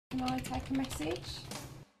Can I take a message?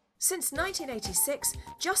 Since 1986,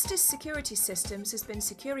 Justice Security Systems has been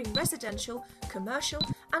securing residential, commercial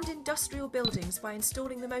and industrial buildings by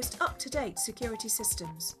installing the most up-to-date security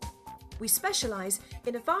systems. We specialise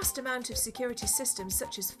in a vast amount of security systems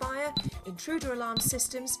such as fire, intruder alarm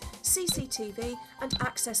systems, CCTV and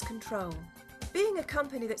access control. Being a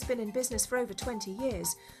company that's been in business for over 20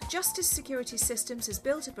 years, Justice Security Systems has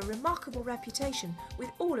built up a remarkable reputation with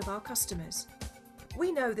all of our customers.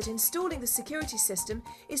 We know that installing the security system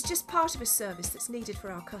is just part of a service that's needed for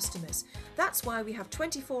our customers. That's why we have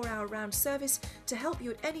 24-hour round service to help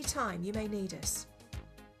you at any time you may need us.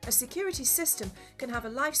 A security system can have a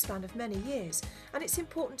lifespan of many years, and it's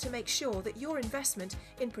important to make sure that your investment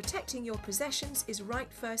in protecting your possessions is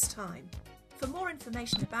right first time. For more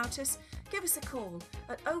information about us, give us a call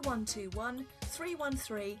at 0121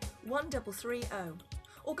 313 1330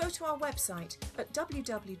 or go to our website at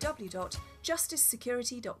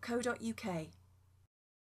www.justicesecurity.co.uk.